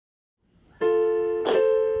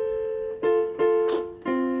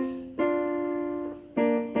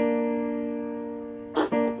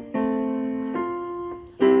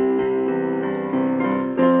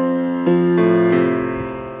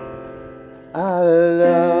I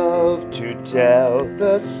love to tell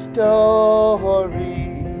the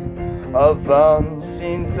story of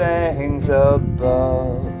unseen things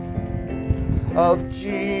above, of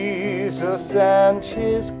Jesus and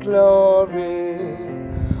His glory,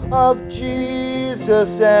 of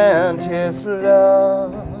Jesus and His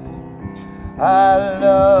love. I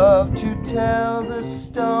love to tell the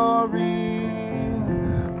story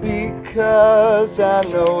because I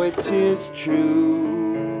know it is true.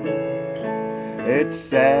 It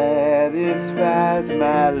satisfies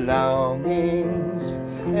my longings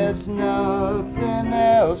as nothing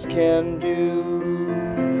else can do.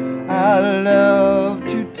 I love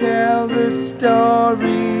to tell the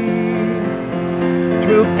story.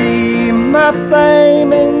 'Twill be my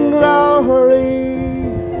fame and glory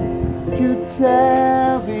to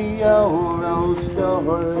tell the old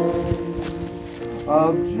story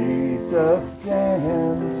of Jesus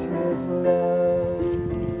and His love.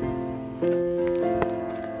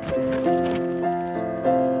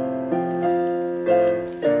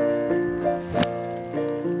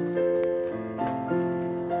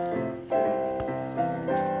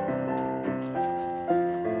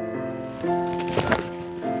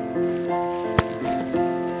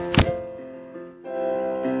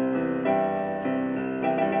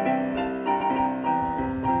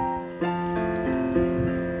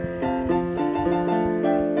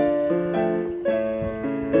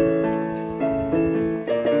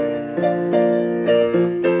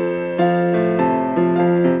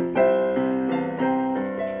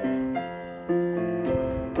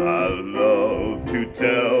 I love to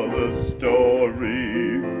tell the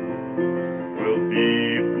story, will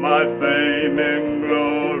be my fame and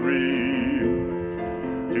glory,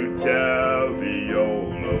 to tell the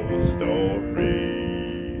old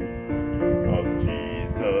story of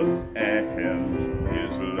Jesus and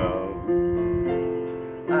His love.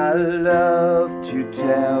 I love to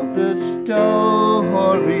tell the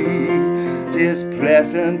story, 'tis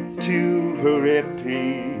pleasant to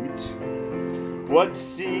repeat what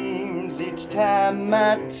seems each time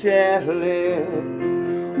I tell it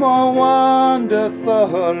more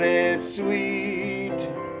wonderfully sweet.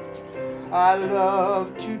 I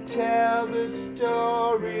love to tell the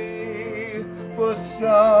story, for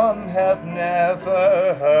some have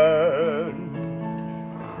never heard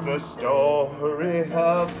the story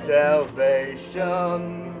of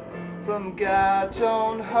salvation from God's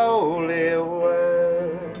own holy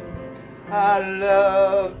word. I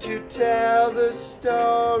love to tell the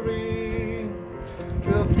story,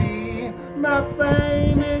 'twill be my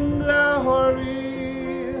fame and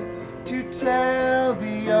glory to tell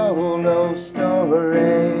the old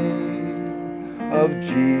story of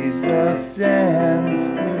Jesus and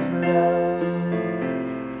His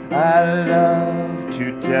love. I love to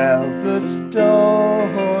tell the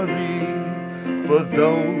story, for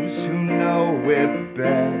those who know it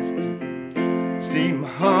best seem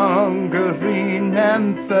hungering and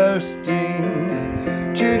thirsting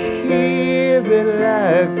to hear it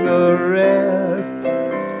like the rest.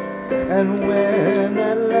 And when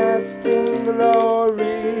at last in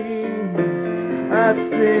glory I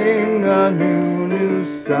sing a new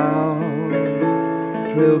song,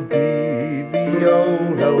 'twill be the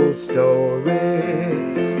old story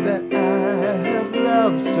that I have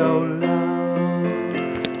loved so long.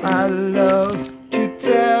 I love to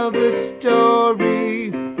tell the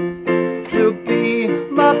story, 'twill be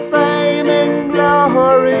my fame and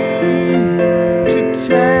glory to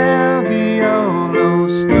tell the old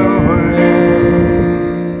story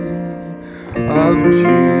of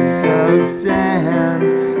Jesus